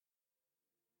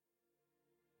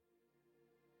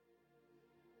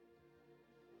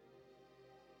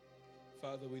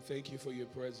Father, we thank you for your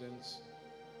presence.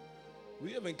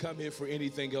 We haven't come here for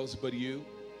anything else but you.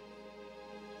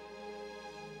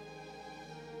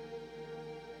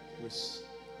 We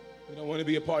don't want to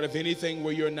be a part of anything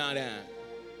where you're not at.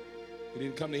 We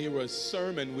didn't come to hear a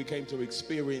sermon. We came to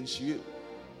experience you.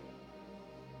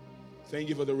 Thank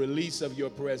you for the release of your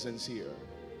presence here.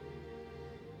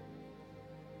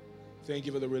 Thank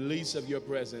you for the release of your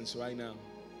presence right now.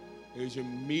 As you're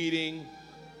meeting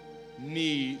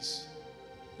needs.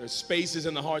 There's spaces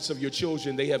in the hearts of your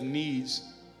children. They have needs.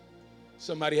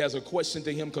 Somebody has a question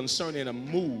to him concerning a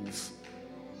move.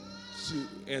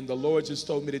 And the Lord just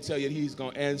told me to tell you that he's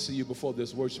going to answer you before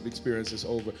this worship experience is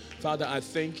over. Father, I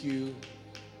thank you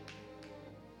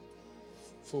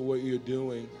for what you're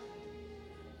doing.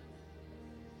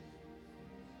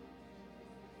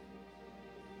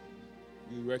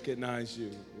 We recognize you.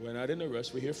 We're not in a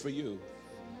rush. We're here for you.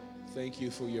 Thank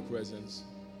you for your presence.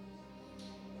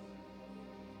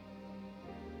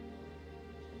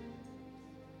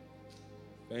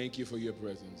 Thank you for your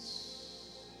presence.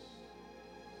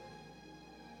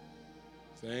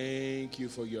 Thank you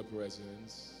for your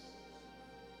presence.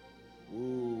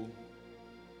 Ooh.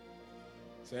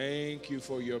 Thank you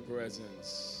for your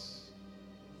presence.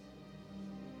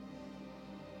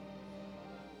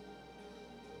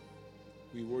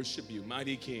 We worship you,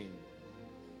 mighty King.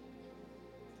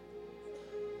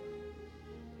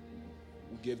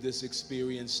 We give this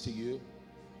experience to you.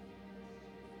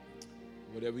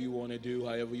 Whatever you want to do,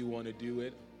 however you want to do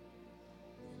it,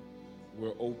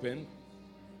 we're open.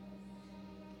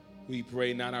 We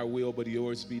pray not our will, but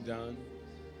yours be done.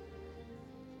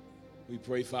 We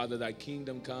pray, Father, thy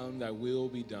kingdom come, thy will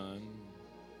be done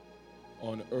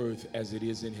on earth as it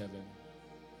is in heaven.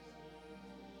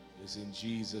 It's in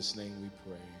Jesus' name we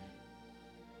pray.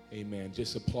 Amen.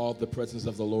 Just applaud the presence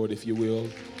of the Lord, if you will.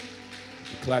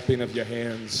 The clapping of your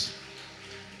hands.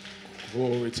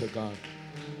 Glory to God.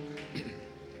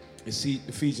 You see,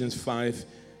 Ephesians 5,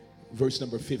 verse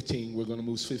number 15. We're going to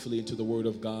move swiftly into the Word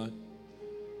of God.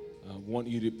 I want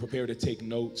you to prepare to take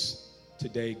notes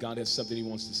today. God has something he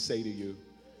wants to say to you,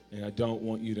 and I don't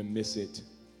want you to miss it.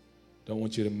 Don't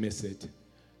want you to miss it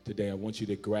today. I want you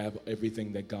to grab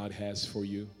everything that God has for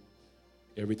you,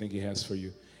 everything he has for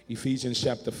you. Ephesians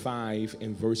chapter 5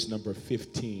 and verse number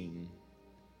 15.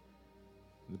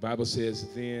 The Bible says,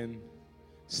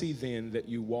 see then that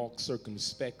you walk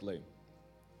circumspectly,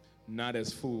 not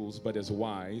as fools, but as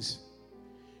wise,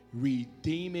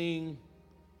 redeeming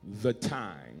the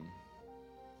time,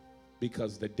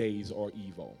 because the days are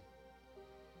evil.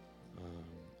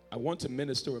 I want to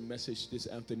minister a message this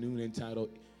afternoon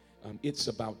entitled, It's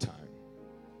About Time.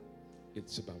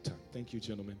 It's about time. Thank you,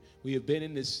 gentlemen. We have been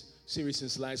in this series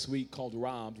since last week called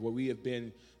Robbed, where we have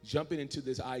been jumping into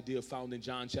this idea found in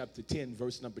John chapter 10,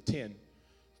 verse number 10.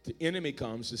 The enemy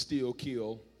comes to steal,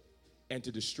 kill, and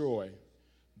to destroy.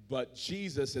 But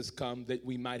Jesus has come that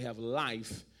we might have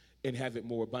life and have it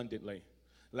more abundantly.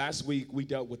 Last week, we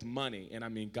dealt with money, and I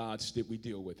mean, we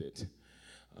deal with it.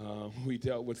 We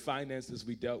dealt with finances.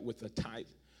 We dealt with the tithe.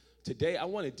 Today, I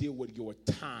want to deal with your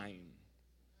time.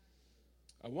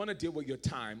 I want to deal with your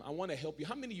time. I want to help you.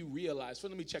 How many of you realize,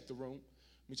 let me check the room.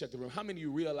 How many of you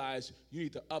realize you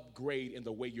need to upgrade in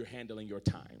the way you're handling your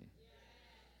time?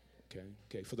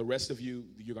 Okay. For the rest of you,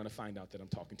 you're going to find out that I'm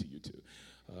talking to you too.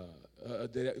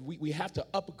 We have to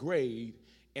upgrade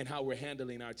in how we're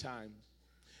handling our time.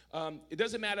 It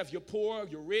doesn't matter if you're poor,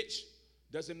 you're rich.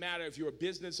 Doesn't matter if you're a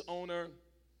business owner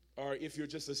or if you're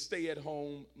just a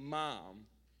stay-at-home mom.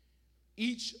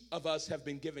 Each of us have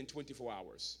been given 24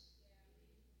 hours.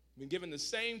 Been given the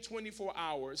same 24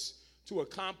 hours to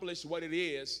accomplish what it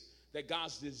is that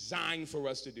God's designed for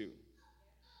us to do.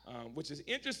 Which is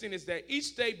interesting is that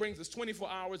each day brings us 24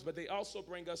 hours, but they also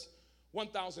bring us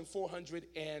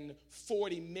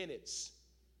 1,440 minutes.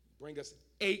 Bring us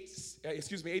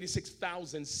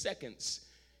 86,000 seconds.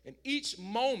 And each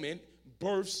moment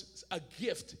births a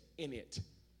gift in it.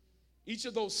 Each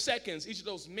of those seconds, each of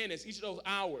those minutes, each of those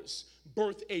hours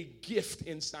birth a gift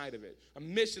inside of it. A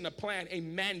mission, a plan, a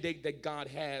mandate that God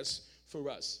has for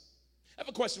us. I have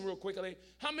a question real quickly.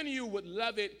 How many of you would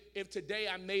love it if today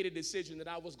I made a decision that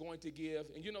I was going to give,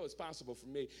 and you know it's possible for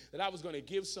me, that I was going to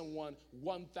give someone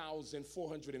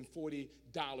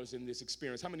 $1,440 in this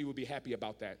experience? How many would be happy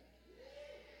about that?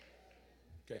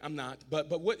 Okay, I'm not, but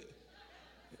what?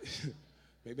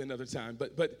 Maybe another time.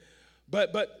 But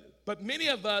many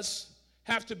of us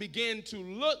have to begin to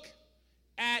look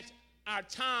at our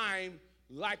time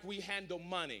like we handle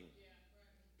money.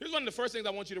 Here's one of the first things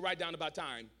I want you to write down about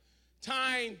time.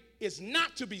 Time is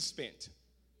not to be spent.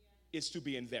 It's to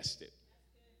be invested.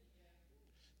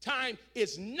 Time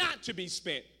is not to be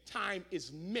spent. Time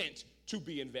is meant to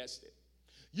be invested.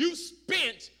 You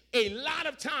spent a lot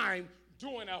of time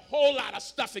doing a whole lot of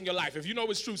stuff in your life. If you know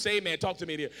it's true, say amen. Talk to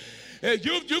me here.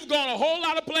 You've gone a whole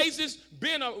lot of places,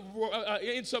 been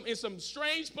in some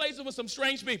strange places with some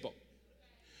strange people.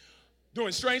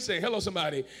 Doing strange things. Hello,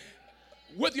 somebody.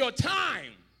 With your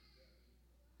time.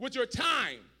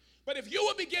 But if you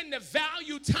would begin to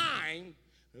value time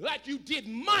like you did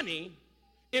money,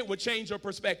 it would change your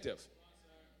perspective.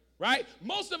 Right?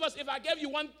 Most of us, if I gave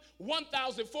you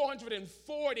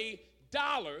 $1,440,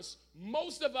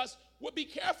 most of us would be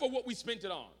careful what we spent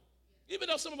it on. Even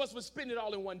though some of us would spend it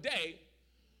all in one day,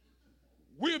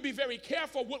 we would be very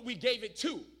careful what we gave it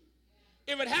to.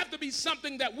 It would have to be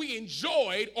something that we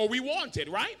enjoyed or we wanted,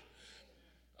 right?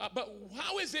 But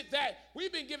how is it that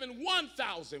we've been given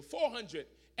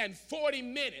 1,440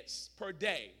 minutes per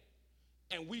day,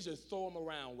 and we just throw them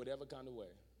around whatever kind of way?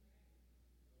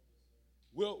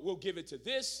 We'll give it to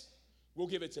this. We'll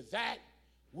give it to that.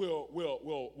 We'll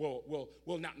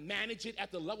not manage it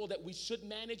at the level that we should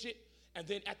manage it. And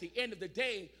then at the end of the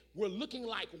day, we're looking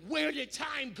like, where did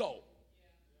time go?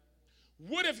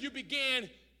 What if you began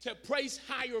to place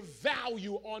higher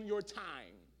value on your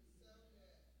time?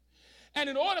 And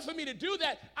in order for me to do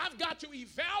that, I've got to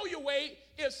evaluate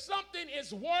if something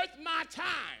is worth my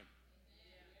time.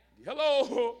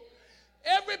 Hello?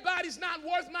 Everybody's not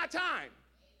worth my time.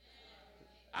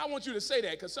 I want you to say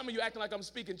that because some of you acting like I'm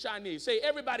speaking Chinese. Say,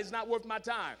 everybody's not worth my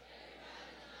time.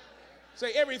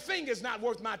 Say, everything is not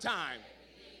worth my time.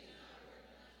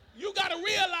 You got to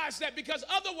realize that, because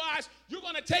otherwise you're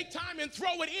going to take time and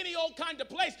throw it any old kind of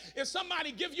place. If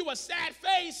somebody give you a sad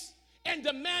face and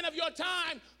demand of your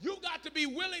time, you got to be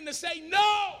willing to say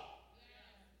no.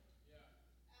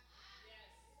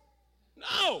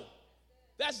 No,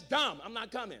 that's dumb. I'm not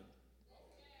coming.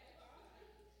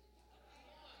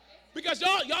 Because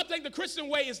y'all think the Christian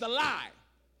way is to lie.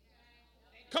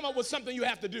 Come up with something you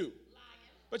have to do.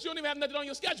 But you don't even have nothing on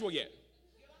your schedule yet.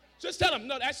 Just tell them,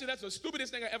 no, actually, that's the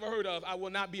stupidest thing I ever heard of. I will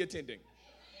not be attending.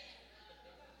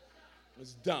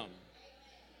 It's dumb.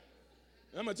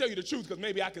 I'm going to tell you the truth because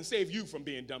maybe I can save you from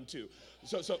being dumb too.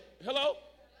 So hello?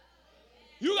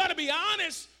 You got to be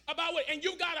honest about it, and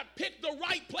you got to pick the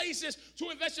right places to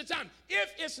invest your time.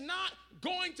 If it's not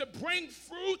going to bring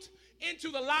fruit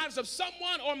into the lives of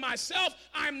someone or myself,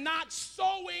 I'm not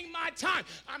sowing my time.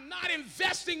 I'm not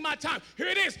investing my time. Here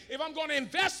it is. If I'm going to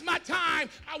invest my time,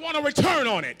 I want a return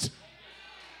on it.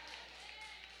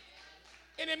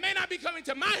 And it may not be coming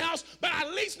to my house, but I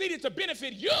at least need it to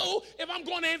benefit you if I'm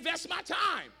going to invest my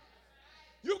time.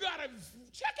 You got to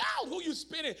check out who you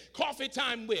spending coffee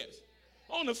time with,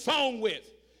 on the phone with,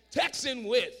 texting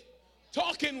with,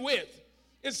 talking with.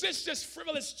 Is this just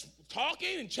frivolous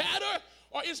talking and chatter?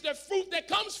 Or is there fruit that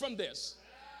comes from this?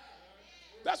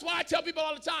 That's why I tell people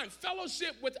all the time,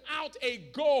 fellowship without a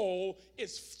goal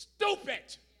is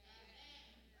stupid.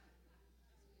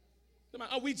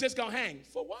 Oh, we just gonna hang.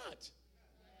 For what?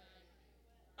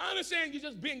 I understand you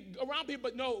just being around people,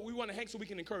 but no, we want to hang so we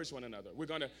can encourage one another. We're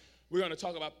gonna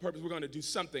talk about purpose. We're gonna do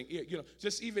something.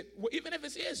 Just even if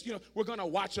it is, we're gonna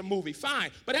watch a movie.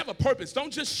 Fine, but have a purpose.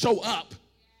 Don't just show up.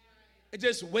 It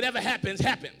just whatever happens,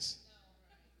 happens.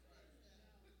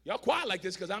 Y'all quiet like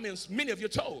this because I'm in many of your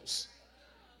toes.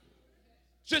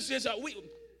 Let's just hang.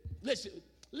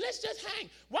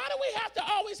 Why do we have to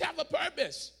always have a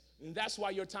purpose? And that's why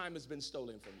your time has been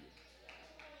stolen from you.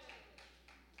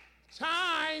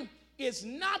 Time is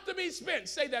not to be spent.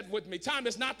 Say that with me. Time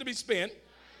is not to be spent.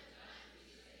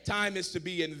 Time is to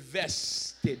be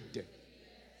invested.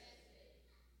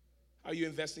 How are you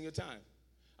investing your time?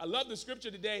 I love the scripture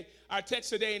today. Our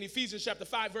text today in Ephesians chapter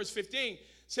 5, verse 15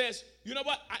 says, you know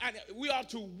what? We are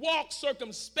to walk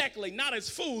circumspectly, not as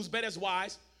fools, but as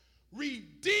wise,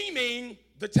 redeeming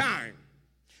the time.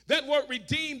 That word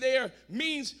redeem there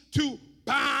means to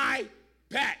buy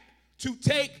back, to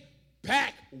take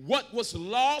back what was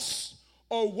lost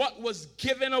or what was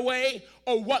given away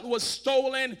or what was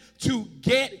stolen, to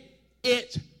get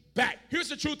it back. Here's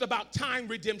the truth about time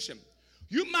redemption.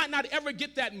 You might not ever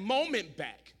get that moment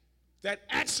back, that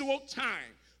actual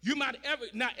time. You might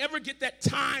not ever get that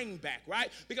time back,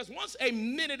 right? Because once a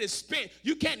minute is spent,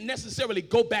 you can't necessarily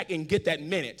go back and get that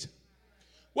minute.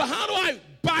 Well, how do I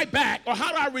buy back or how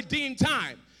do I redeem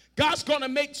time? God's going to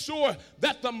make sure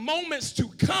that the moments to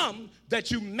come that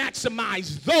you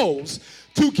maximize those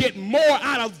to get more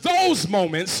out of those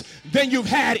moments than you've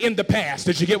had in the past.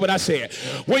 Did you get what I said?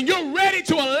 When you're ready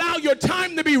to allow your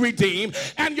time to be redeemed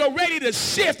and you're ready to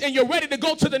shift and you're ready to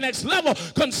go to the next level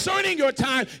concerning your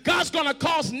time, God's going to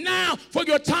cause now for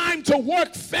your time to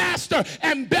work faster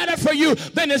and better for you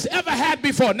than it's ever had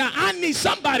before. Now, I need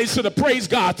somebody to praise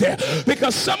God there,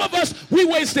 because some of us, we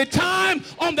wasted time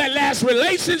on that last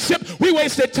relationship. We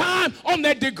wasted time on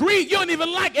that degree. You don't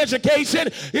even like education.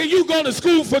 You go to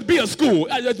school for be a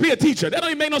teacher. That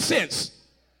don't even make no sense.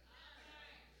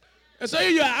 And so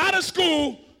you're out of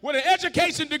school with an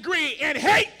education degree and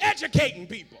hate educating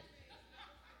people.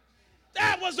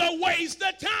 That was a waste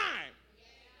of time.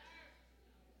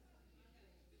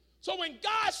 So when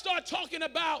God started talking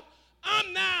about,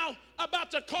 I'm now about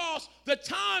to cause the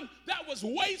time that was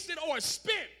wasted or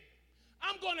spent,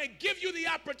 I'm going to give you the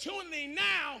opportunity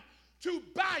now to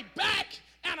buy back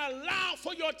and allow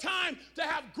for your time to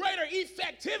have greater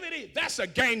effectivity. That's a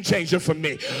game changer for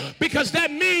me, because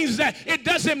that means that it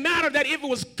doesn't matter that if it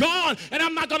was gone, and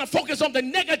I'm not going to focus on the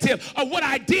negative of what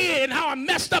I did and how I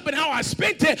messed up and how I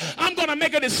spent it. I'm going to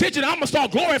make a decision. I'm going to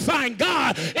start glorifying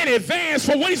God in advance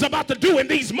for what he's about to do in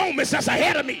these moments that's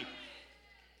ahead of me.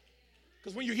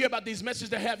 Because when you hear about these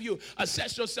messages that have you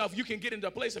assess yourself, you can get into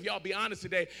a place, if y'all be honest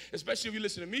today, especially if you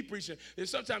listen to me preaching, and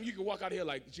sometimes you can walk out here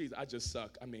like, geez, I just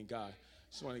suck. I mean, God,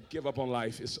 I just want to give up on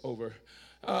life. It's over.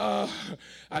 I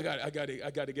got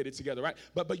to get it together, right?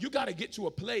 But you got to get to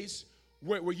a place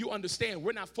where you understand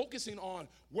we're not focusing on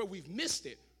where we've missed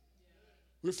it.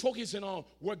 We're focusing on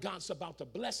where God's about to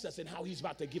bless us and how he's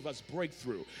about to give us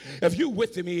breakthrough. If you're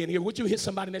with me in here, would you hit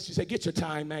somebody next to you and say, get your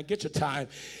time, man, get your time.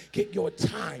 Get your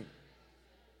time.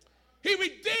 He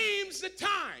redeems the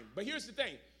time. But here's the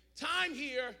thing. Time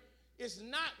here is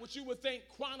not what you would think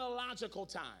chronological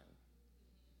time.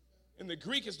 In the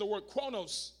Greek, it's the word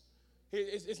chronos.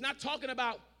 It's not talking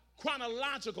about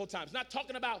chronological time. It's not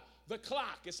talking about the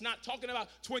clock. It's not talking about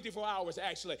 24 hours,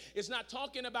 actually. It's not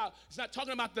talking about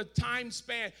the time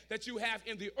span that you have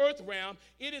in the earth realm.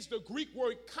 It is the Greek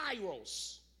word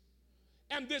kairos.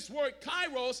 And this word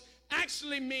kairos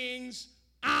actually means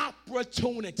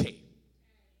opportunity.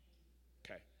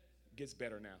 Gets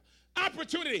better now.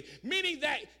 Opportunity, meaning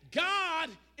that God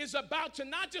is about to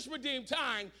not just redeem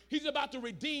time, he's about to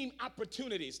redeem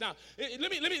opportunities. Now,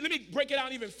 let me break it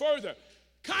out even further.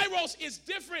 Kairos is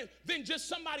different than just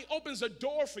somebody opens a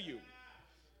door for you.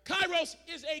 Kairos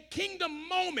is a kingdom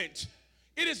moment.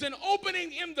 It is an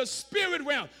opening in the spirit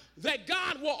realm that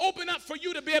God will open up for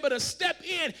you to be able to step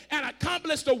in and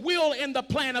accomplish the will and the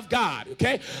plan of God,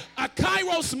 okay? A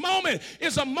kairos moment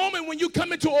is a moment when you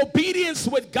come into obedience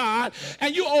with God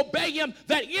and you obey him,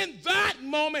 that in that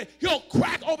moment he'll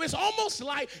crack open. It's almost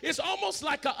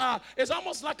like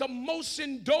a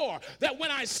motion door, that when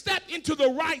I step into the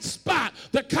right spot,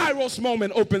 the kairos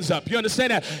moment opens up. You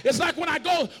understand that? It's like when I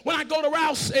go to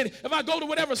Rouse, and if I go to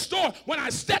whatever store, when I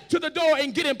step to the door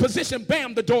and get in position,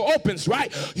 bam, the door opens,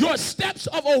 right? Your steps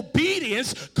of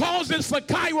obedience causes for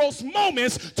kairos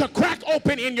moments to crack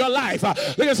open in your life.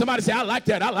 Look at somebody say, I like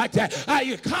that.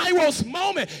 Kairos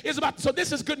moment is about, so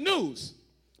this is good news,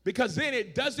 because then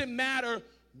it doesn't matter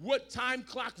what time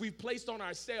clock we've placed on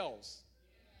ourselves.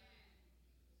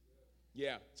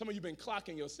 Yeah, some of you been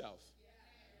clocking yourself.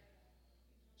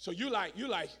 So you like,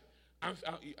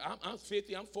 I'm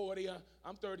 50, I'm 40,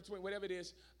 I'm 30, 20, whatever it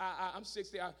is. I'm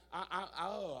 60.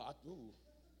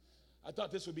 I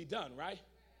thought this would be done, right?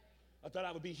 I thought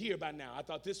I would be here by now. I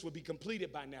thought this would be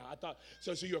completed by now. I thought,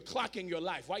 so you're clocking your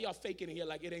life. Why y'all faking it here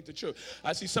like it ain't the truth?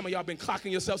 I see some of y'all been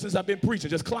clocking yourself since I've been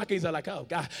preaching. Just clocking. You're like, oh,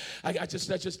 God, I just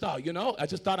thought, I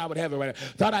just thought I would have it right now.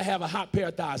 Thought I have a hot pair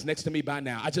of thighs next to me by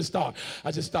now. I just thought. I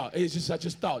just thought,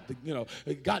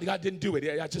 God didn't do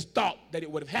it. I just thought that it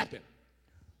would have happened.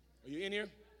 Are you in here?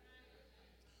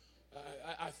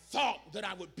 I thought that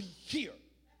I would be here,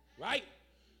 right?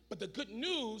 But the good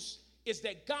news is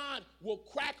that God will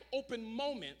crack open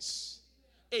moments,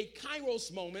 a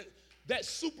kairos moment that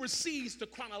supersedes the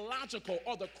chronological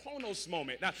or the chronos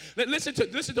moment. Now, listen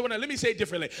to what, let me say it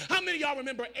differently. How many of y'all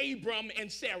remember Abram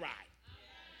and Sarai?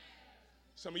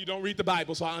 Some of you don't read the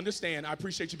Bible, so I understand. I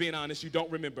appreciate you being honest. You don't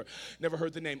remember. Never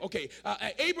heard the name. Okay,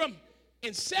 Abram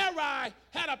and Sarai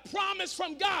had a promise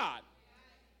from God.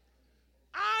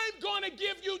 I'm going to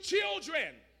give you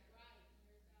children.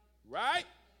 Right?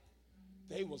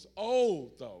 They was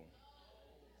old, though.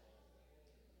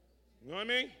 You know what I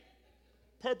mean?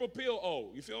 Purple pill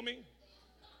old. You feel me?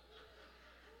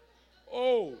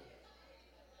 Old.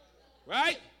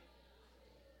 Right?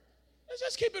 Let's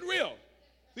just keep it real.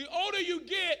 The older you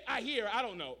get, I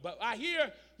don't know, but I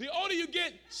hear the older you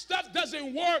get, stuff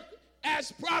doesn't work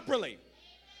as properly.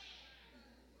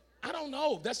 I don't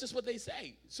know. That's just what they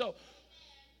say. So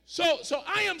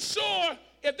I am sure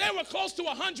if they were close to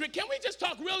 100, can we just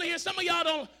talk really here? Some of y'all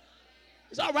don't.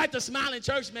 It's all right to smile in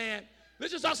church, man.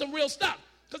 Let's just talk some real stuff.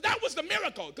 Because that was the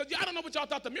miracle. Because I don't know what y'all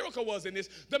thought the miracle was in this.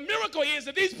 The miracle is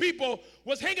that these people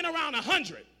was hanging around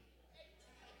 100.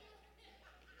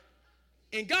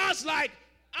 And God's like,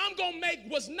 I'm going to make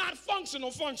what's not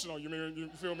functional. You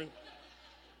feel me?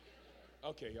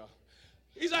 Okay, y'all.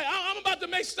 He's like, I'm about to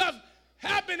make stuff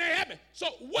happen. So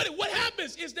what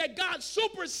happens is that God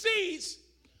supersedes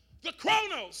the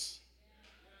chronos.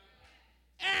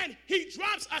 And he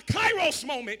drops a kairos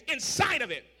moment inside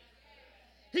of it.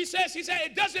 He said,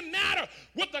 it doesn't matter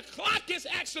what the clock is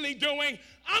actually doing.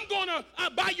 I'm going to,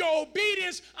 by your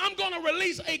obedience, I'm going to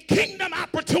release a kingdom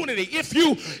opportunity. If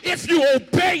you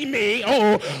obey me,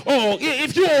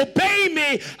 if you obey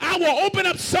me, I will open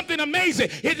up something amazing.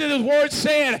 His word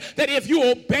said that if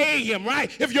you obey him, right,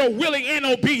 if you're willing and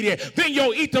obedient, then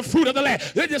you'll eat the fruit of the land.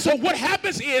 So what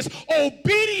happens is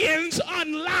obedience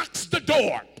unlocks the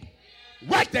door.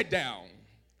 Write that down.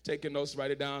 Taking notes,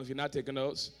 write it down. If you're not taking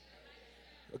notes.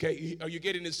 Okay, are you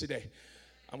getting this today?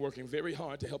 I'm working very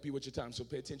hard to help you with your time, so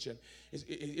pay attention.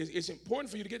 It's important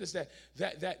for you to get this,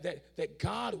 that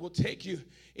God will take you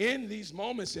in these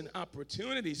moments and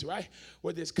opportunities, right,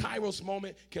 where this kairos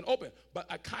moment can open. But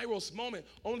a kairos moment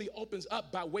only opens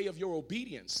up by way of your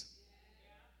obedience.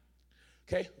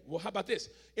 Okay, well, how about this?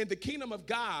 In the kingdom of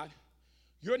God,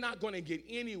 you're not going to get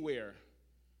anywhere.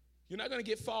 You're not going to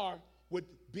get far with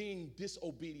being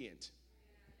disobedient.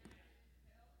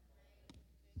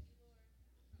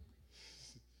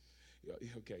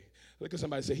 Okay, look at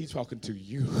somebody and say, he's talking to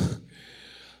you.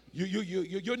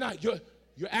 You're not, you're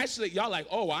actually, y'all like,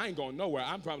 oh, I ain't going nowhere.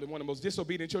 I'm probably one of the most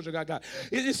disobedient children God got.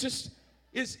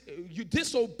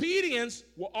 Disobedience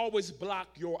will always block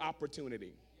your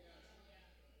opportunity.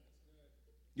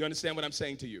 You understand what I'm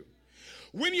saying to you?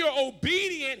 When you're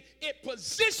obedient, it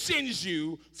positions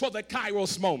you for the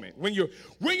kairos moment. When you're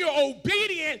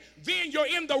obedient, then you're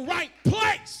in the right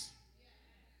place.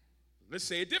 Let's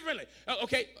say it differently.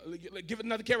 Okay, give it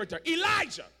another character.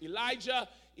 Elijah,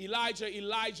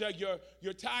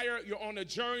 you're tired, you're on a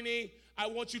journey. I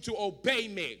want you to obey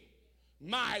me.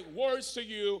 My words to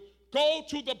you, go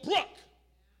to the brook.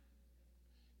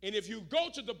 And if you go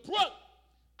to the brook,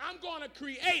 I'm going to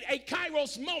create a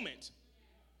kairos moment.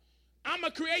 I'm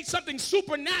going to create something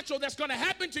supernatural that's going to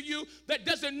happen to you that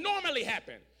doesn't normally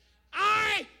happen.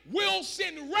 I will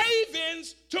send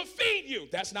ravens to feed you.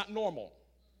 That's not normal.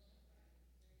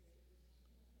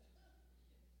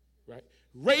 Right?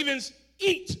 Ravens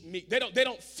eat meat. They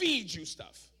don't feed you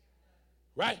stuff.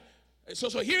 Right? So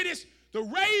here it is. The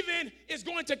raven is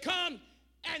going to come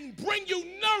and bring you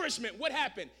nourishment. What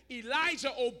happened?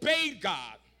 Elijah obeyed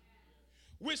God,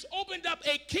 which opened up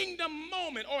a kingdom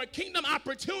moment or a kingdom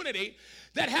opportunity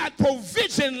that had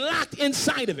provision locked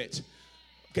inside of it.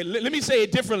 Okay, let me say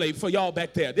it differently for y'all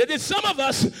back there. Some of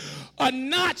us are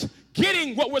not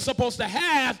getting what we're supposed to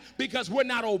have because we're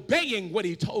not obeying what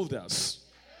he told us.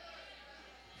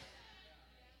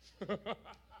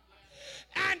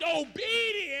 And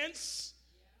obedience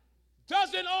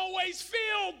doesn't always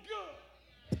feel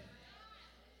good.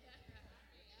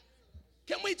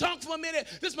 Can we talk for a minute?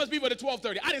 This must be for the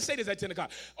 12:30. I didn't say this at 10 o'clock.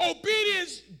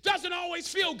 Obedience doesn't always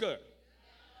feel good.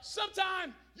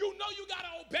 Sometimes you know you got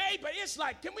to obey, but it's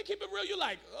like, can we keep it real? You're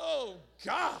like, oh,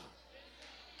 God.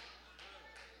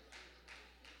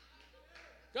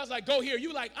 God's like, go here.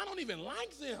 You like, I don't even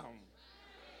like them.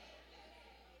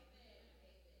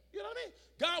 You know what I mean?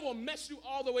 God will mess you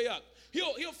all the way up.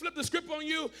 He'll flip the script on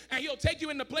you, and he'll take you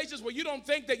into places where you don't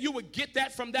think that you would get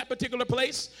that from that particular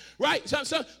place, right?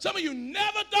 Some of you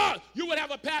never thought you would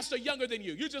have a pastor younger than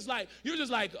you. You're just like,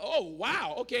 oh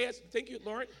wow, okay, thank you,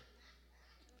 Lord.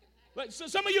 Like so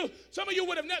some of you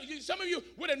would have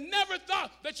never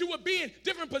thought that you would be in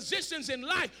different positions in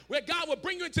life where God would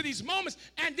bring you into these moments,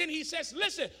 and then he says,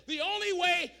 listen, the only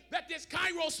way that this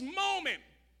kairos moment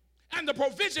and the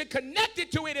provision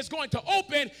connected to it is going to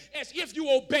open as if you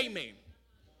obey me.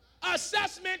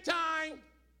 Assessment time.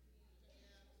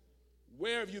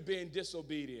 Where have you been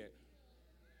disobedient?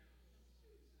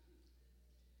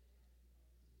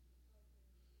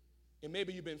 And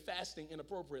maybe you've been fasting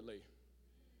inappropriately.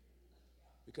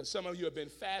 Because some of you have been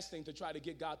fasting to try to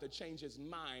get God to change his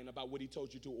mind about what he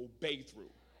told you to obey through.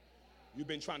 You've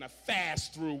been trying to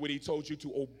fast through what he told you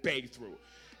to obey through.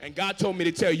 And God told me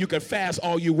to tell you, you can fast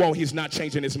all you want. He's not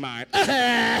changing his mind.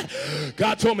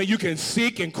 God told me you can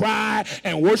seek and cry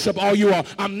and worship all you want.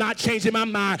 I'm not changing my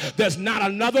mind. There's not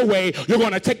another way. You're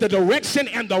going to take the direction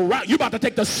and the route. You're about to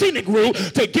take the scenic route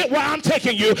to get where I'm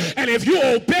taking you. And if you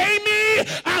obey me,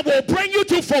 I will bring you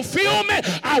to fulfillment.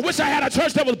 I wish I had a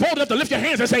church that was bold enough to lift your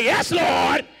hands and say, yes,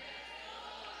 Lord.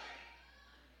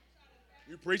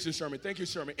 You preach this sermon. Thank you,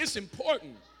 Sherman. It's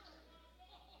important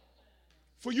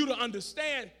for you to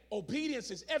understand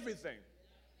obedience is everything.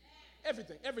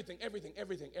 Everything, everything, everything,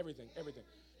 everything, everything, everything,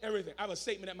 everything. I have a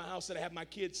statement at my house that I have my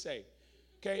kids say,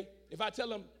 okay? If I tell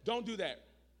them, don't do that,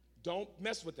 don't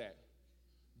mess with that,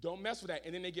 don't mess with that,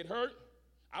 and then they get hurt,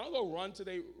 I don't go run till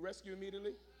they rescue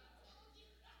immediately.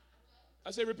 I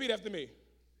say, repeat after me.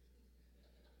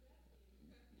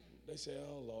 They say,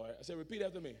 oh, Lord. I say, repeat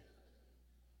after me.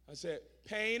 I said,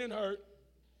 pain and hurt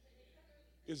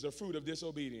is the fruit of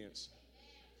disobedience.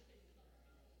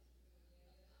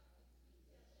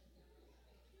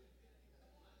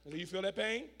 Do you feel that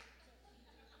pain?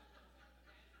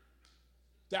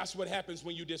 That's what happens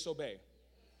when you disobey.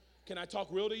 Can I talk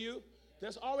real to you?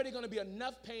 There's already going to be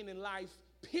enough pain in life,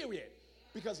 period.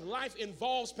 Because life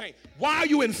involves pain. Why are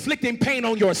you inflicting pain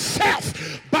on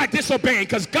yourself by disobeying?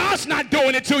 Because God's not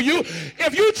doing it to you.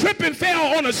 If you trip and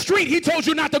fell on a street, he told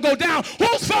you not to go down.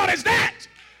 Whose fault is that?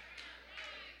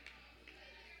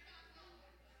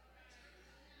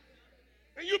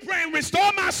 And you praying,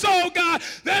 restore my soul, God.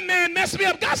 That man messed me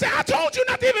up. God said, I told you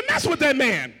not to even mess with that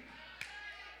man.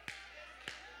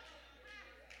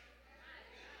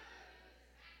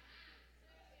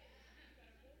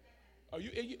 Are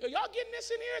y'all getting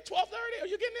this in here at 12:30? Are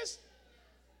you getting this?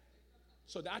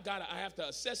 So I have to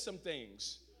assess some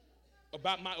things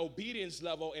about my obedience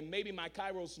level and maybe my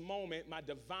Kairos moment, my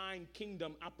divine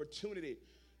kingdom opportunity.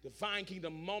 Divine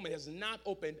kingdom moment has not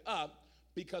opened up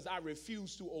because I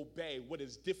refuse to obey what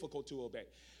is difficult to obey.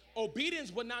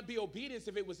 Obedience would not be obedience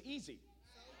if it was easy.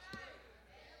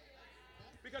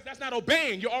 Because that's not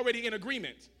obeying. You're already in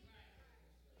agreement.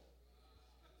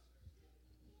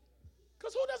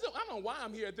 Because who doesn't, I don't know why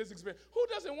I'm here at this experience. Who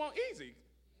doesn't want easy?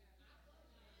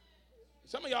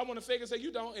 Some of y'all want to fake and say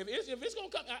you don't. If it's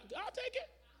going to come, I'll take it.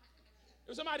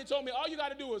 If somebody told me all you got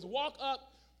to do is walk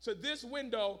up to this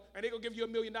window and they're going to give you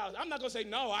 $1 million. I'm not going to say,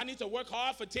 no, I need to work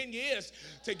hard for 10 years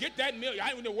to get that million.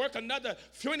 I need to work another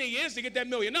 20 years to get that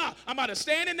million. No, I'm about to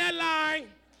stand in that line.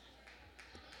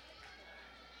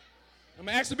 I'm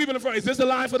going to ask the people in front, is this the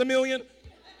line for the million?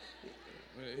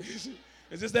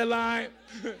 Is this that line?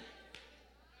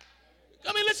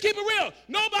 I mean, let's keep it real.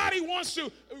 Nobody wants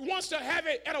to have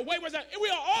it at a way where we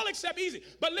are all accept easy.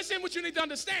 But listen what you need to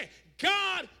understand.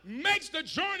 God makes the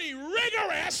journey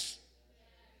rigorous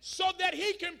so that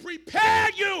he can prepare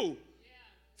you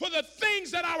for the things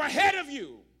that are ahead of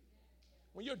you.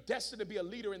 When you're destined to be a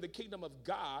leader in the kingdom of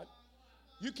God,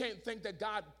 you can't think that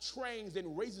God trains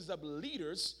and raises up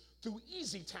leaders through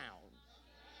easy town.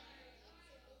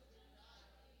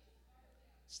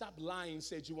 Stop lying,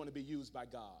 said you want to be used by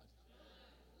God.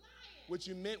 What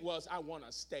you meant was, I want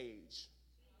a stage.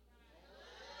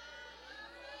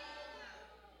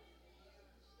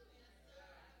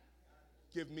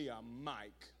 Give me a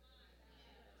mic.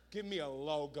 Give me a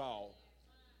logo.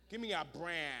 Give me a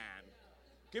brand.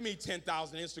 Give me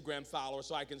 10,000 Instagram followers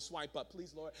so I can swipe up.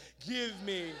 Please, Lord, give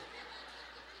me.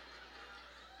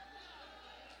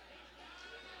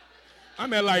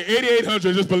 I'm at like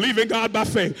 8,800 just believing God by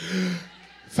faith.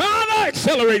 Father,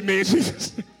 accelerate me,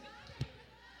 Jesus.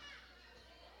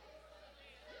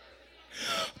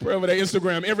 Pray over their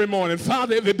Instagram every morning.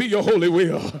 Father, if it be your holy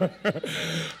will,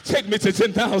 take me to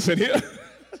 10,000 here.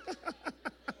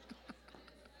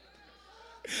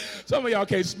 Some of y'all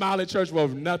can't smile at church for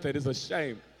nothing. It's a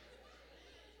shame.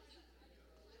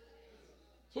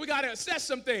 So we got to assess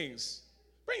some things.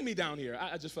 Bring me down here.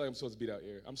 I just feel like I'm supposed to be out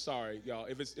here. I'm sorry, y'all.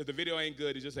 If the video ain't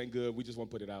good, it just ain't good. We just want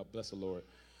to put it out. Bless the Lord.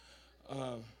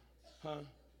 I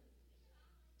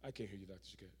can't hear you, Dr.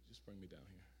 Chiquette. Just bring me down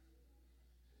here.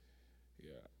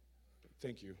 Yeah.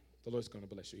 Thank you. The Lord's going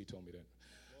to bless you. He told me that.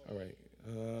 All right.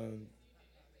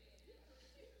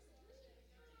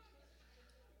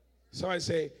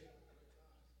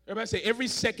 Everybody say, every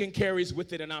second carries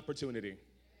with it an opportunity.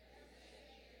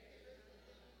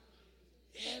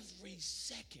 Every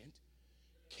second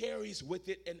carries with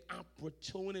it an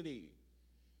opportunity.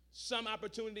 Some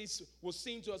opportunities will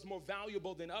seem to us more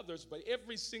valuable than others, but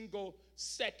every single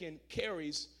second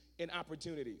carries an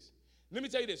opportunities. Let me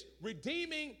tell you this.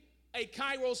 Redeeming a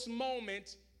Kairos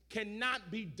moment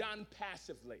cannot be done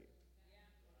passively.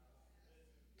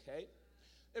 Okay?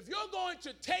 If you're going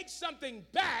to take something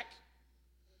back,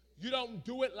 you don't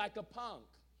do it like a punk.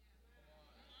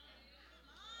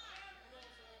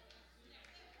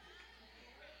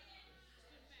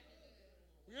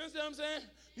 understand what I'm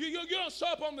saying? You don't show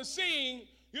up on the scene,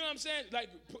 you know what I'm saying? Like,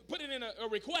 put it in a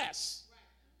request.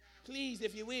 Please,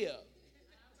 if you will,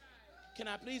 can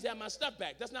I please have my stuff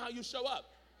back? That's not how you show up.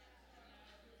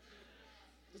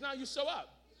 That's not how you show up.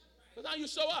 That's not how you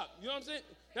show up. You know what I'm saying?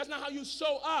 That's not how you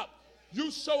show up.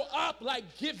 You show up like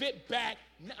give it back.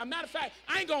 As a matter of fact,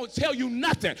 I ain't going to tell you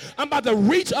nothing. I'm about to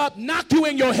reach up, knock you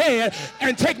in your head,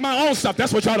 and take my own stuff.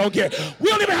 That's what y'all don't get. We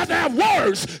don't even have to have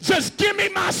words. Just give me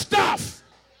my stuff.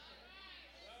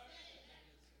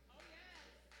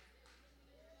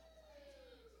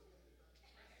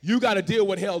 You got to deal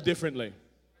with hell differently.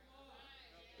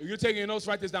 If you're taking your notes,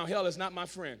 write this down. Hell is not my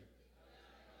friend.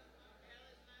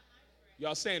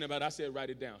 Y'all saying about it, I said write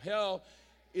it down. Hell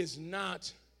is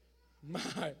not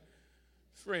my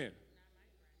friend.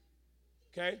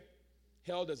 Okay?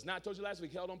 Hell does not, I told you last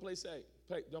week, hell don't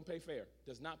don't play fair.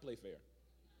 Does not play fair.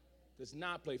 Does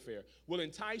not play fair. Will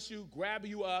entice you, grab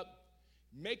you up,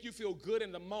 make you feel good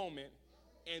in the moment,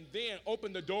 and then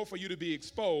open the door for you to be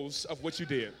exposed of what you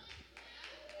did.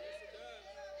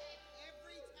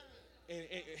 And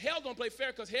hell don't play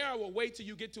fair because hell will wait till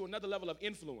you get to another level of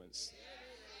influence.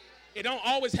 It don't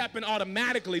always happen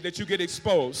automatically that you get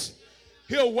exposed.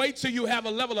 He'll wait till you have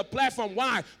a level of platform.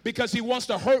 Why? Because he wants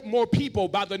to hurt more people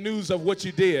by the news of what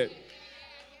you did.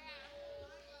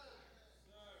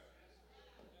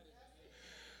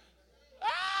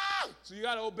 So you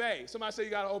got to obey. Somebody say you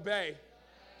got to obey.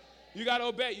 You got to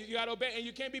obey. You got to obey, and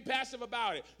you can't be passive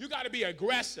about it. You got to be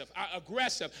aggressive.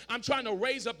 I'm trying to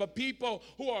raise up a people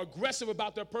who are aggressive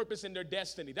about their purpose and their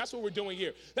destiny. That's what we're doing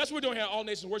here. That's what we're doing here at All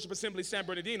Nations Worship Assembly San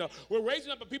Bernardino. We're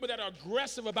raising up a people that are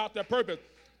aggressive about their purpose.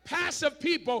 Passive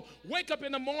people wake up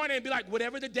in the morning and be like,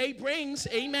 whatever the day brings,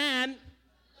 amen.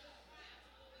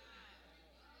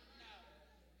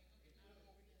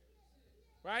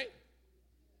 Right?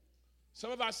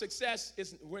 Some of our success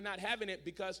is we're not having it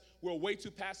because we're way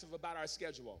too passive about our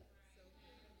schedule.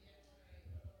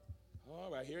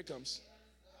 All right, here it comes.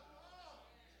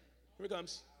 Here it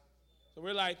comes. So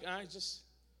we're like,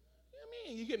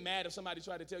 you get mad if somebody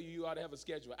try to tell you ought to have a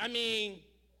schedule.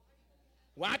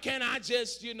 Why can't I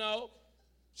just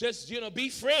be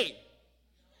free?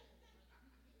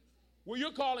 What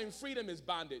you're calling freedom is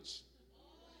bondage.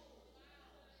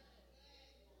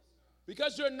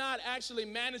 Because you're not actually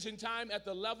managing time at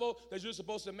the level that you're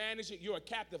supposed to manage it, you're a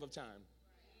captive of time.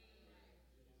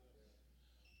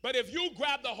 But if you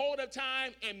grab the hold of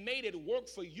time and made it work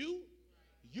for you,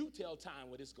 you tell time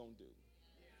what it's going to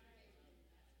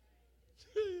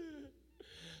do.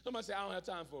 Somebody say, I don't have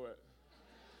time for it.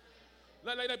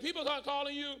 Like people start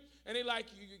calling you, and they like,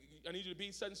 I need you to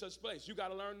be such and such place. You got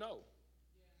to learn no.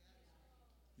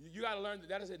 You got to learn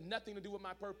that has nothing to do with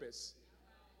my purpose.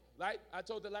 Right? I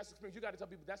told the last experience, you got to tell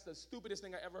people that's the stupidest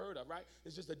thing I ever heard of, right?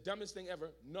 It's just the dumbest thing ever.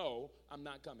 No, I'm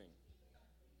not coming.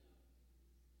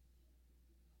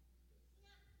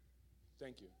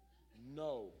 Thank you.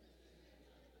 No.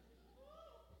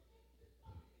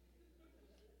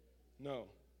 No.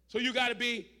 So you got to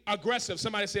be aggressive.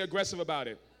 Somebody say aggressive about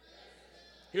it.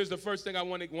 Here's the first thing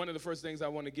one of the first things I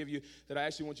want to give you that I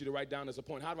actually want you to write down as a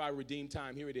point. How do I redeem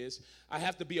time? Here it is. I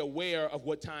have to be aware of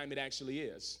what time it actually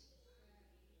is.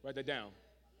 Write that down.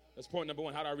 That's point number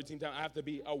one. How do I redeem time? I have to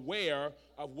be aware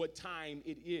of what time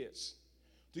it is.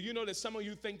 Do you know that some of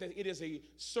you think that it is a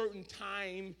certain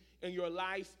time in your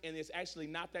life and it's actually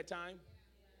not that time?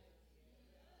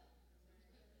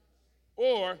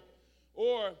 Or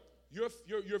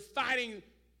you're fighting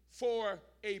for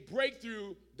a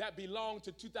breakthrough that belonged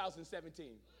to 2017.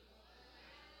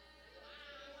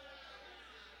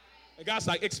 And God's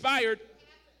like, expired.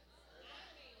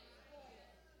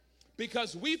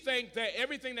 Because we think that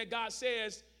everything that God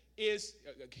says is,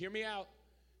 hear me out,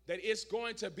 that it's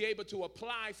going to be able to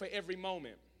apply for every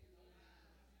moment.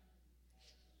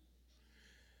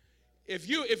 If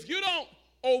you don't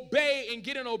obey and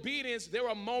get in obedience, there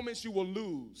are moments you will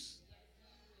lose.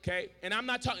 Okay? And I'm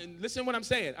not talking, listen to what I'm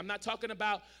saying. I'm not talking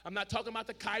about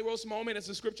the Kairos moment, as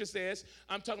the scripture says.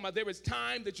 I'm talking about there is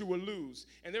time that you will lose.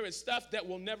 And there is stuff that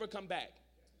will never come back.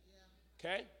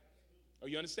 Okay? Are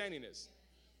you understanding this?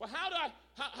 Well, how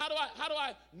do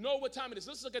I know what time it is?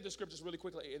 Let's look at the scriptures really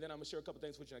quickly, and then I'm going to share a couple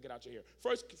things with you and get out of here.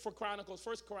 First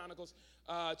Chronicles,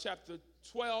 chapter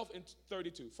 12 and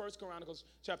 32. First Chronicles,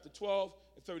 chapter 12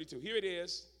 and 32. Here it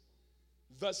is.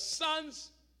 The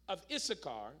sons of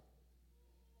Issachar,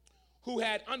 who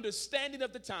had understanding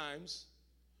of the times,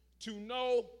 to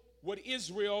know what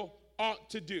Israel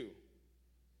ought to do.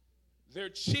 Their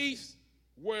chiefs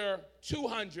were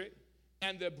 200,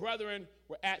 and their brethren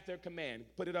were at their command.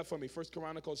 Put it up for me. 1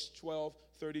 Chronicles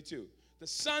 12:32. The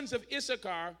sons of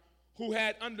Issachar, who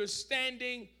had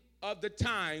understanding of the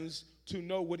times to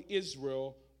know what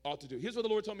Israel ought to do. Here's what the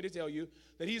Lord told me to tell you,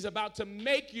 that he's about to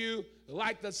make you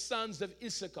like the sons of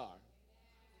Issachar.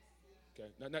 Okay,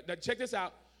 now check this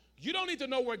out. You don't need to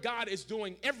know what God is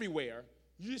doing everywhere.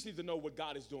 You just need to know what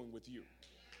God is doing with you.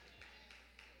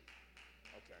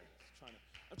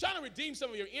 I'm trying to redeem some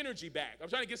of your energy back. I'm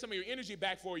trying to get some of your energy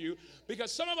back for you,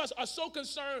 because some of us are so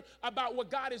concerned about what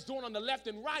God is doing on the left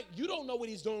and right, you don't know what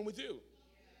he's doing with you.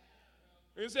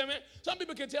 You understand me? Some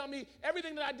people can tell me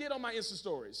everything that I did on my Insta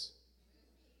stories.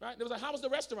 Right? They was like, how was the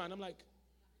restaurant? I'm like,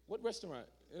 what restaurant?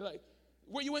 They're like,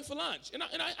 where you went for lunch? And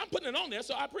I'm putting it on there,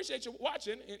 so I appreciate you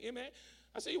watching. Amen.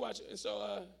 I say you watching. And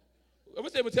so I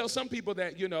was able to tell some people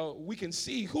that, we can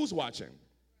see who's watching.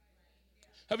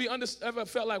 Have you ever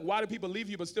felt like, why do people leave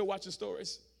you but still watch your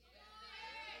stories?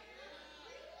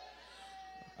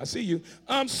 I see you.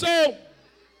 I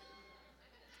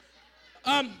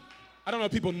don't know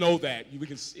if people know that. We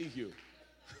can see you.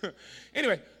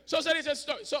 Anyway, so here's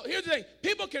the thing.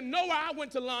 People can know where I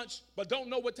went to lunch, but don't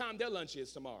know what time their lunch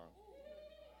is tomorrow.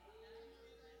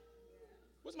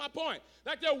 What's my point?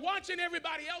 Like, they're watching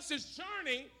everybody else's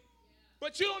journey,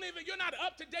 but you're not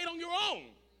up to date on your own.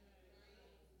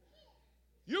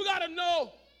 You got to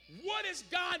know, what is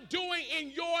God doing in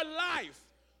your life?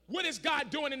 What is God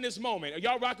doing in this moment? Are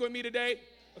y'all rocking with me today?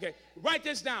 Okay, write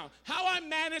this down. How I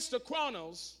manage the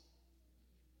chronos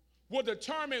will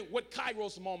determine what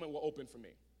Kairos moment will open for me.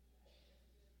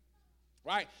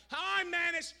 Right? How I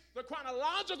manage the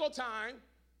chronological time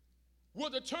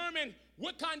will determine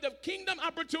what kind of kingdom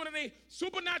opportunity,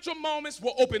 supernatural moments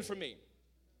will open for me.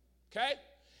 Okay?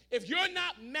 If you're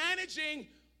not managing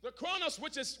the chronos,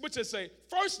 which is a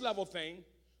first level thing,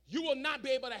 you will not be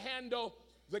able to handle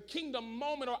the kingdom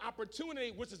moment or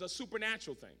opportunity, which is a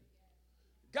supernatural thing.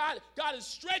 God is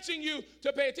stretching you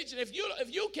to pay attention. If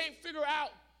you can't figure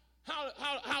out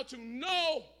how to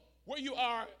know where you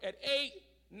are at 8,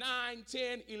 9,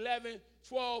 10, 11,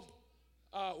 12,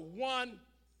 1,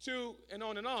 2, and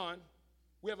on,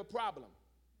 we have a problem.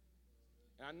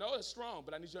 And I know it's strong,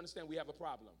 but I need you to understand we have a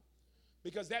problem.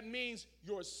 Because that means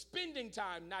you're spending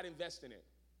time, not investing it.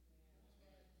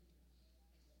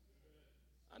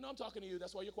 I know I'm talking to you.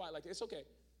 That's why you're quiet like that. It's okay.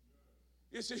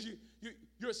 It's just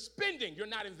you're spending. You're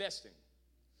not investing.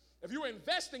 If you were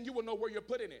investing, you will know where you're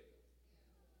putting it.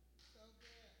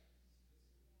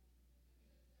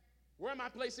 Where am I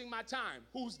placing my time?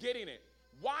 Who's getting it?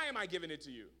 Why am I giving it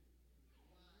to you?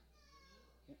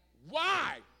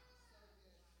 Why?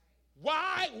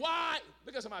 Why?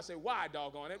 Look at somebody say, why,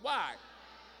 doggone it? Why?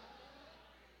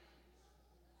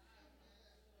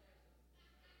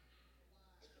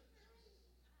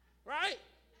 Right?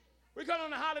 We come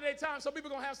on the holiday time, so people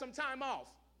are going to have some time off.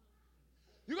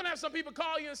 You're going to have some people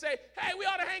call you and say, hey, we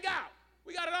ought to hang out.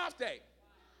 We got an off day.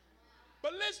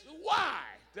 But listen, why?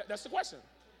 That's the question.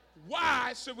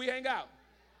 Why should we hang out?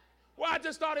 Well, I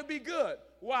just thought it'd be good.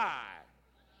 Why?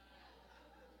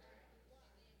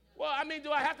 Well,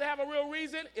 do I have to have a real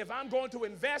reason? If I'm going to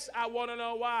invest, I want to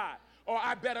know why. Or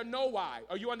I better know why.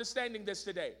 Are you understanding this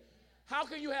today? How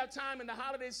can you have time in the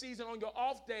holiday season on your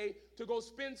off day to go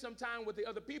spend some time with the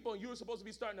other people, and you were supposed to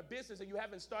be starting a business and you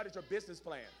haven't started your business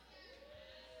plan?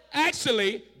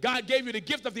 Actually, God gave you the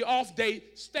gift of the off day.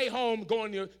 Stay home, go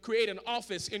and create an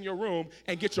office in your room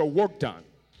and get your work done.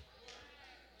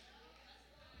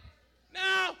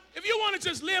 Now, if you want to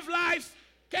just live life,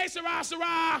 que sera,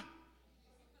 sera,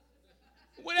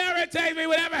 whatever it takes me,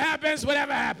 whatever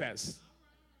happens.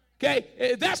 Okay?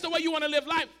 If that's the way you want to live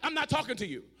life, I'm not talking to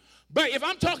you. But if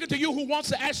I'm talking to you who wants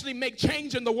to actually make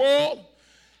change in the world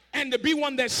and to be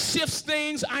one that shifts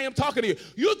things, I am talking to you.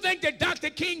 You think that Dr.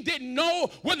 King didn't know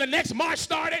when the next march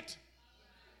started?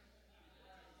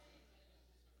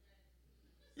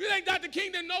 You think Dr.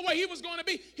 King didn't know where he was going to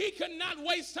be? He could not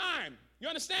waste time. You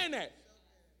understand that?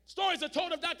 Stories are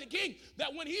told of Dr. King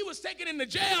that when he was taken into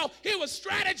jail, he was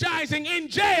strategizing in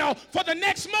jail for the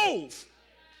next move.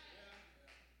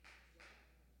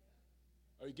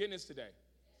 Are you getting this today?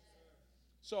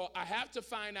 So I have to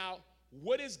find out,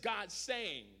 what is God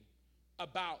saying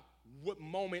about what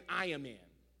moment I am in?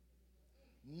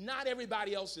 Not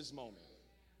everybody else's moment.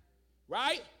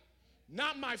 Right?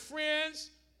 Not my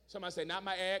friends. Somebody say, not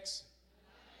my ex.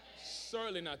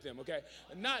 Certainly not them, okay?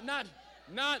 Not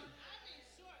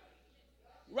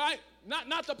right?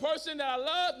 Not the person that I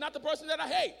love, not the person that I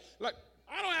hate. Like,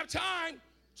 I don't have time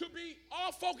to be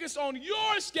all focused on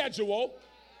your schedule,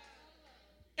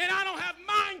 and I don't have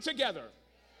mine together.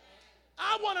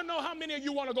 I want to know how many of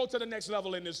you want to go to the next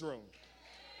level in this room.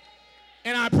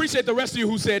 And I appreciate the rest of you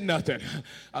who said nothing.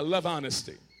 I love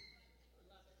honesty.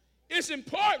 It's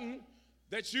important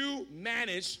that you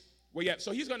manage Well, yeah,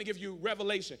 so he's going to give you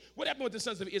revelation. What happened with the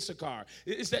sons of Issachar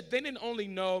is that they didn't only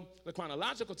know the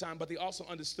chronological time, but they also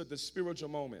understood the spiritual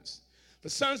moments. The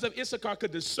sons of Issachar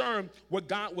could discern what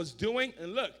God was doing,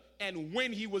 and look, and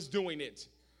when he was doing it.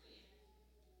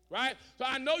 Right? So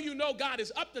I know you know God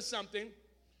is up to something,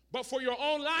 but for your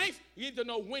own life, you need to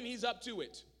know when he's up to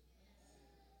it.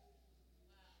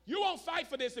 You won't fight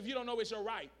for this if you don't know it's your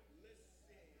right.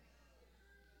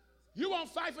 You won't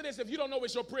fight for this if you don't know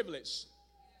it's your privilege.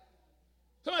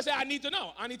 Somebody say, I need to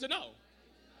know. I need to know.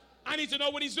 I need to know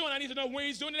what he's doing. I need to know when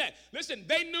he's doing that. Listen,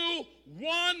 they knew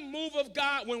one move of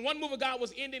God, when one move of God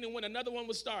was ending and when another one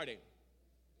was starting.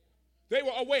 They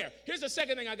were aware. Here's the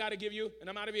second thing I got to give you, and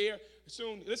I'm out of here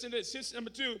soon. Listen to this. System number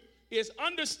 2 is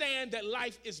understand that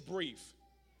life is brief.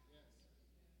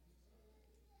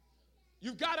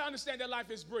 You've got to understand that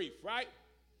life is brief, right?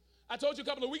 I told you a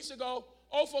couple of weeks ago,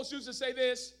 old folks used to say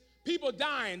this, people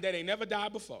dying that ain't never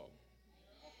died before.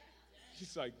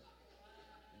 He's like,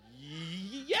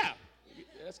 yeah,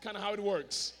 that's kind of how it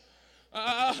works.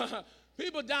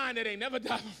 People dying that ain't never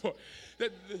died before.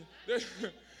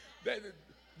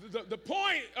 The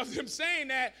point of them saying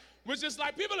that was just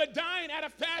like people are dying at a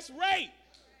fast rate.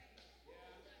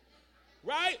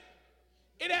 Right?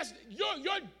 It has,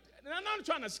 and I'm not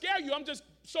trying to scare you, I'm just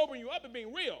sobering you up and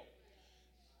being real.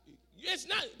 It's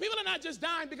not, people are not just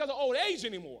dying because of old age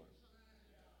anymore.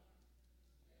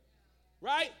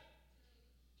 Right?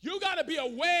 You got to be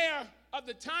aware of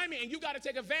the timing and you got to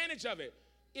take advantage of it.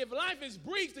 If life is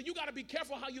brief, then you got to be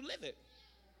careful how you live it.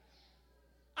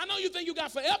 I know you think you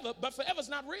got forever, but forever's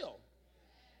not real.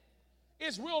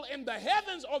 It's real in the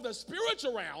heavens or the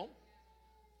spiritual realm,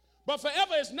 but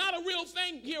forever is not a real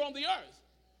thing here on the earth.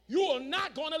 You are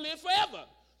not going to live forever.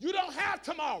 You don't have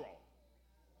tomorrow.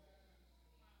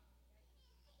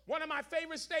 One of my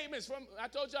favorite statements from, I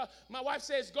told y'all, my wife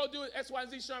says, go do it,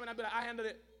 XYZ Sherman. I'll be like, I handled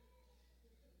it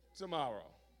tomorrow.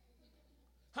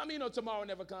 How many of you know tomorrow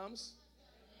never comes?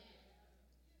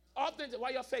 Often, why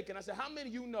y'all faking? I said, how many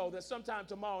of you know that sometime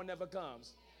tomorrow never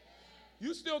comes?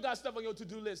 You still got stuff on your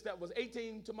to-do list that was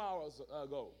 18 tomorrows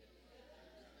ago.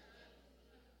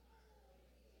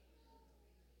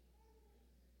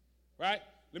 Right?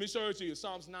 Let me show it to you.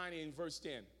 Psalms 90 and verse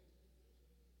 10.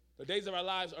 The days of our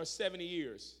lives are 70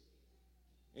 years.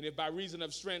 And if by reason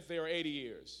of strength they are 80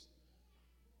 years.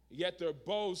 Yet their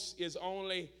boast is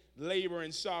only labor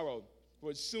and sorrow. For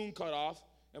it's soon cut off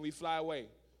and we fly away.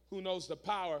 Who knows the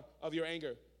power of your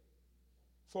anger?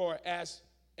 For as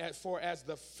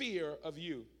the fear of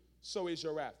you, so is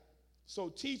your wrath. So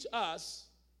teach us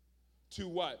to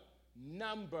what?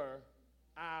 Number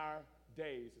our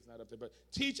days. It's not up there, but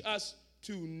teach us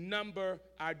to number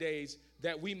our days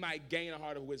that we might gain a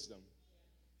heart of wisdom.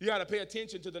 You got to pay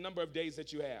attention to the number of days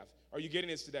that you have. Are you getting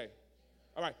this today?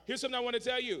 All right, here's something I want to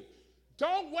tell you.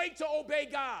 Don't wait to obey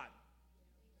God.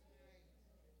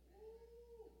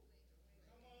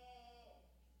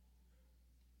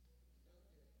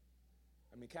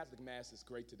 I mean, Catholic Mass is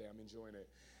great today. I'm enjoying it.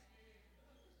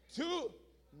 To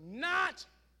not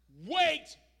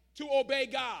wait to obey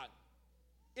God.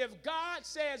 If God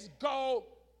says go,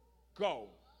 go.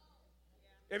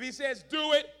 If he says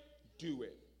do it,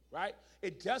 right?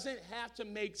 It doesn't have to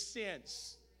make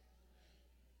sense.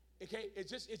 Okay? It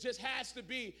just has to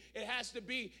be, it has to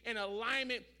be in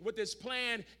alignment with his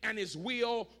plan and his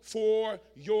will for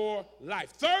your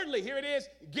life. Thirdly, here it is,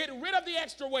 get rid of the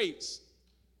extra weights.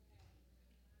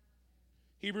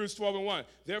 Hebrews 12:1.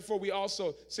 Therefore, we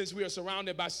also, since we are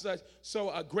surrounded by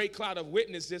so a great cloud of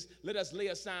witnesses, let us lay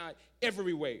aside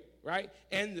every weight, right?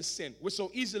 And the sin, which so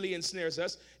easily ensnares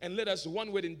us, and let us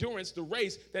run with endurance the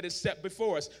race that is set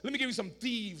before us. Let me give you some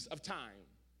thieves of time.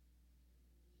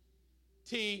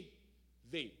 TV.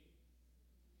 I'm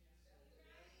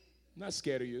not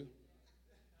scared of you.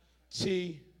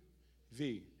 TV.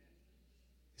 It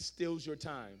steals your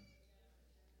time,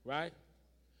 right?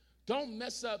 Don't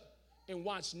mess up and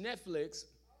watch Netflix,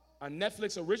 a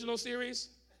Netflix original series,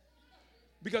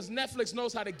 because Netflix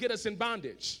knows how to get us in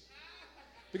bondage.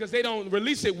 Because they don't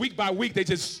release it week by week, they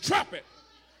just drop it.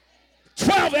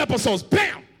 12 episodes,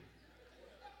 bam!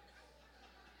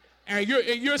 And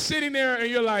you're sitting there and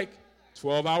you're like,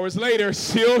 12 hours later,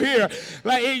 still here.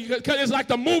 Because it's like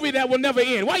the movie that will never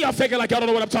end. Why y'all thinking like y'all don't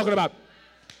know what I'm talking about?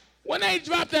 When they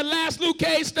dropped that last Luke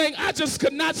Cage thing, I just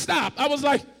could not stop. I was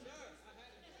like,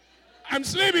 I'm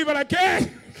sleepy, but I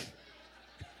can't.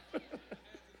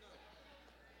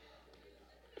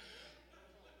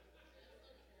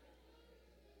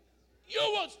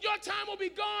 Your time will be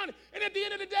gone, and at the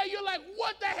end of the day, you're like,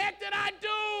 what the heck did I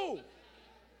do?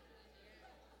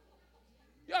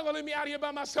 Y'all gonna leave me out here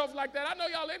by myself like that? I know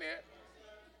y'all in here.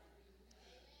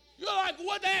 You're like,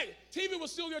 what the heck? TV will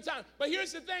steal your time. But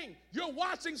here's the thing. You're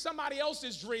watching somebody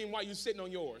else's dream while you're sitting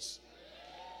on yours.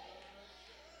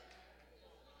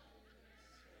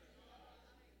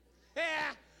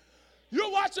 Yeah.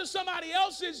 You're watching somebody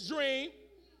else's dream,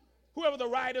 whoever the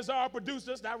writers are,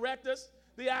 producers, directors,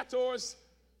 the actors.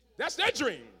 That's their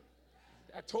dream.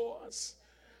 Actors.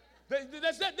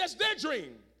 That's their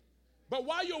dream. But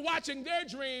while you're watching their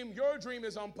dream, your dream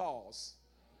is on pause.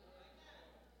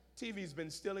 TV's been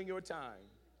stealing your time.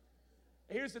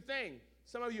 And here's the thing.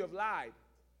 Some of you have lied.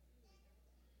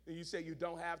 And you say you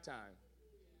don't have time.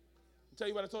 I'll tell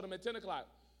you what I told them at 10 o'clock.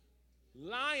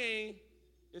 Lying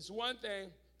is one thing,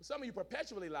 but some of you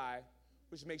perpetually lie,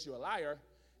 which makes you a liar.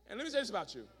 And let me say this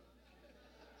about you.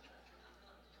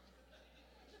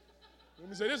 Let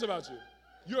me say this about you.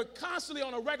 You're constantly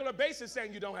on a regular basis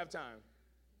saying you don't have time.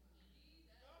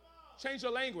 Change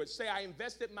your language. Say, I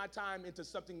invested my time into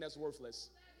something that's worthless.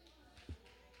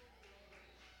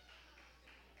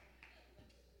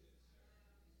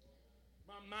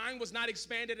 My mind was not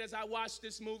expanded as I watched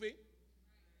this movie.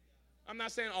 I'm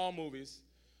not saying all movies,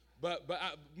 but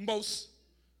most.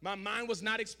 My mind was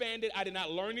not expanded. I did not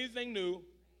learn anything new.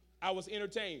 I was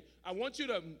entertained. I want you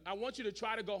to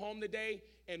try to go home today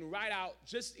and write out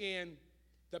just in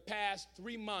the past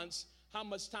 3 months how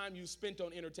much time you spent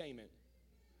on entertainment.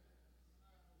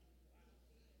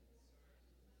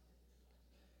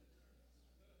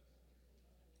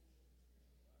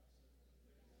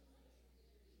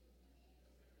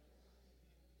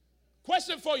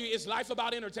 Question for you, is life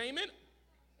about entertainment?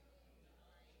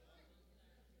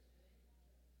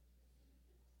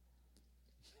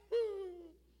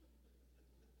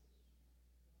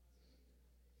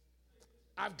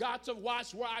 I've got to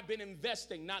watch where I've been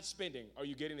investing, not spending. Are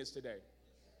you getting this today?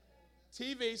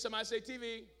 TV, somebody say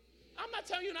TV. I'm not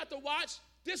telling you not to watch.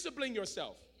 Discipline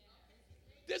yourself.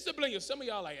 Discipline yourself. Some of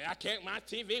y'all are like, I can't watch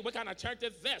TV. What kind of church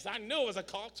is this? I knew it was a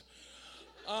cult.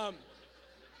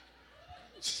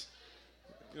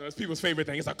 It's people's favorite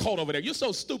thing. It's a cult over there. You're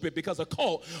so stupid because a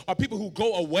cult are people who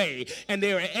go away and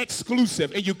they're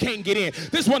exclusive and you can't get in.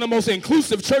 This is one of the most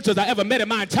inclusive churches I ever met in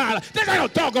my entire life. This ain't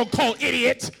a doggone cult,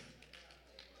 idiot.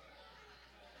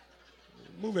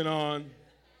 Moving on.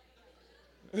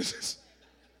 That's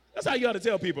how you ought to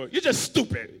tell people. You're just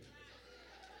stupid.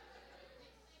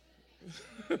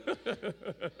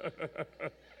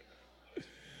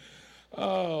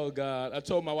 Oh, God. I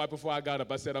told my wife before I got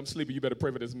up, I said, I'm sleepy. You better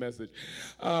pray for this message.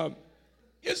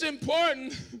 It's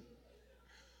important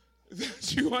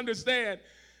that you understand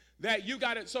that you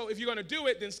got it. So if you're going to do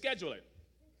it, then schedule it.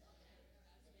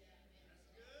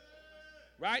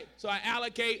 Right? So I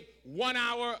allocate 1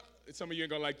 hour. Some of you ain't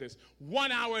going to like this.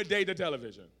 1 hour a day to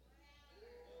television.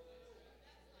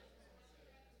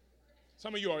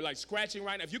 Some of you are like scratching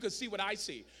right now. If you could see what I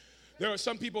see. There are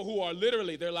some people who are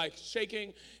literally, they're like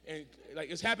shaking and like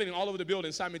it's happening all over the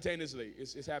building simultaneously.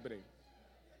 It's happening.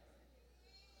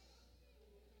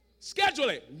 Schedule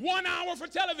it. 1 hour for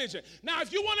television. Now,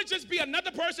 if you want to just be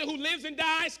another person who lives and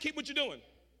dies, keep what you're doing.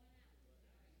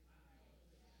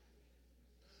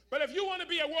 But if you want to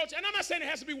be a world, and I'm not saying it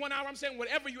has to be 1 hour, I'm saying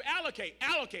whatever you allocate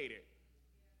it.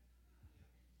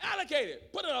 Allocate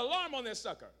it. Put an alarm on this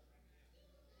sucker.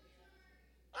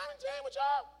 I'm enjoying with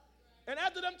y'all. And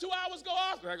after them 2 hours go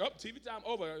off, like, oh, TV time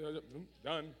over,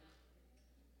 done.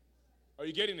 Are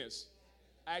you getting this?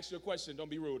 I asked you a question, don't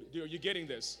be rude. Are you getting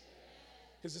this?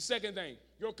 Here's the second thing,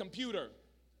 your computer.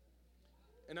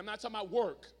 And I'm not talking about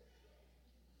work.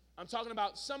 I'm talking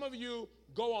about some of you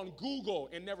go on Google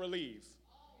and never leave.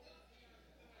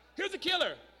 Here's the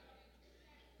killer.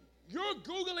 You're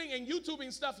Googling and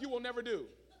YouTubing stuff you will never do.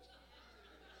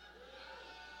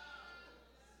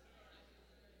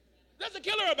 That's the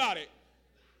killer about it.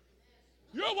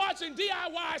 You're watching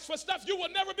DIYs for stuff you will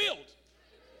never build.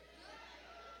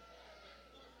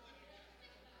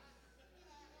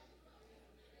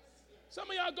 Some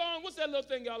of y'all going, what's that little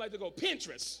thing y'all like to go?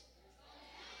 Pinterest.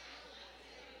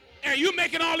 And you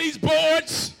making all these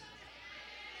boards.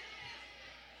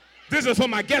 This is for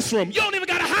my guest room. You don't even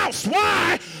got a house.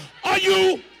 Why are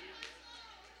you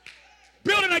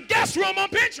building a guest room on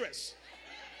Pinterest?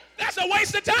 That's a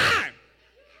waste of time.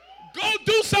 Go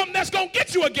do something that's going to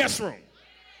get you a guest room.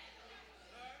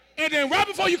 And then right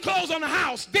before you close on the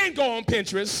house, then go on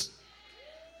Pinterest.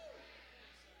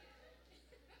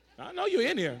 I know you're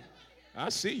in here. I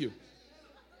see you.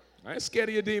 I ain't scared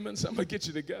of your demons. I'm going to get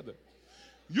you together.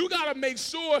 You got to make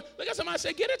sure. Look at somebody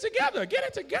say, get it together. Get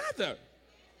it together.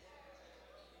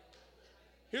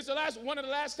 Here's one of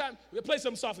the last time. We'll play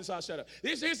something softly so I'll shut up.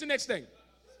 Here's the next thing.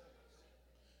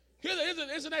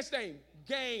 Here's the next thing.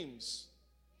 Games.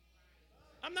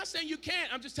 I'm not saying you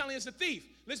can't. I'm just telling you it's a thief.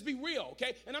 Let's be real,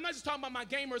 okay? And I'm not just talking about my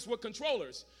gamers with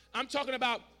controllers. I'm talking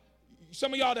about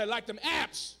some of y'all that like them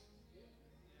apps.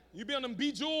 You be on them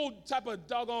Bejeweled type of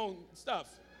doggone stuff.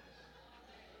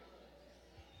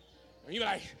 And you're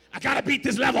like, I gotta beat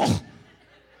this level.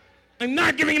 I'm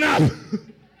not giving up.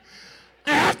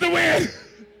 I have to win.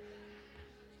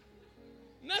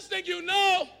 Next thing you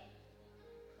know,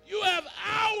 you have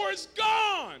hours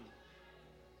gone.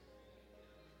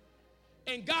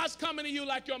 And God's coming to you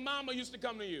like your mama used to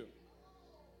come to you.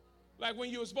 Like when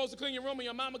you were supposed to clean your room and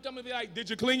your mama come and be like, did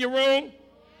you clean your room?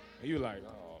 And you're like,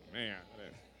 oh, man.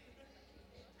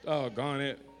 Doggone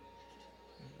it.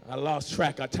 I lost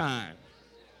track of time.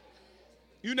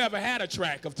 You never had a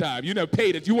track of time. You never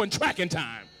paid it. You weren't tracking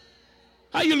time.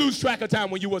 How you lose track of time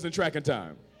when you wasn't tracking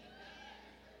time?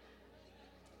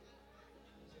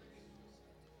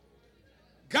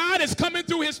 God is coming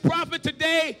through his prophet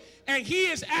today, and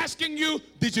he is asking you,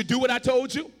 did you do what I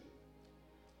told you?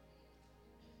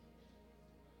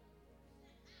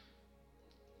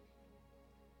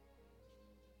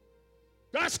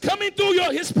 God's coming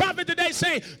through his prophet today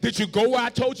saying, did you go where I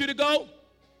told you to go?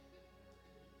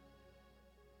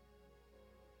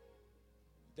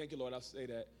 Thank you, Lord. I'll say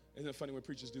that. Isn't it funny when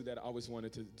preachers do that? I always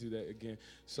wanted to do that again,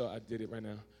 so I did it right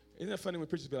now. Isn't it funny when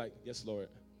preachers be like, yes, Lord.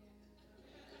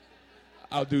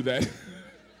 I'll do that.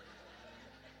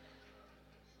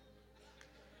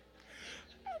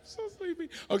 I'm so sleepy.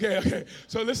 Okay.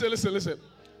 So listen.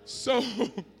 So,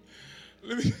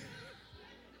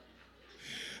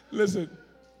 listen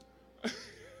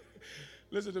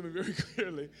to me very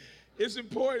clearly. It's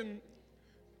important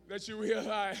that you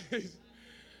realize,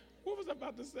 what was I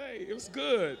about to say? It was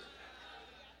good.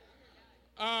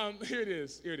 Here it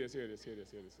is. I'm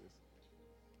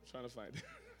trying to find it.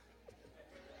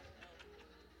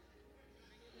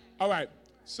 All right,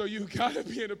 so you gotta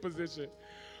be in a position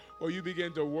where you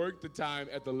begin to work the time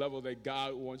at the level that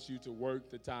God wants you to work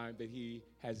the time that he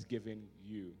has given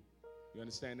you. You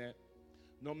understand that?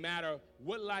 No matter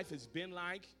what life has been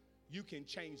like, you can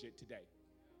change it today.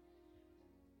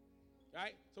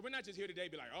 Right? So we're not just here today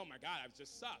be like, oh my God, I've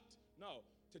just sucked. No,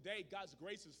 today God's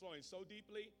grace is flowing so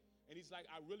deeply, and he's like,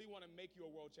 I really want to make you a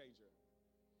world changer.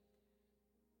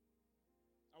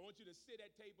 I want you to sit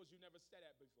at tables you never sat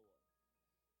at before.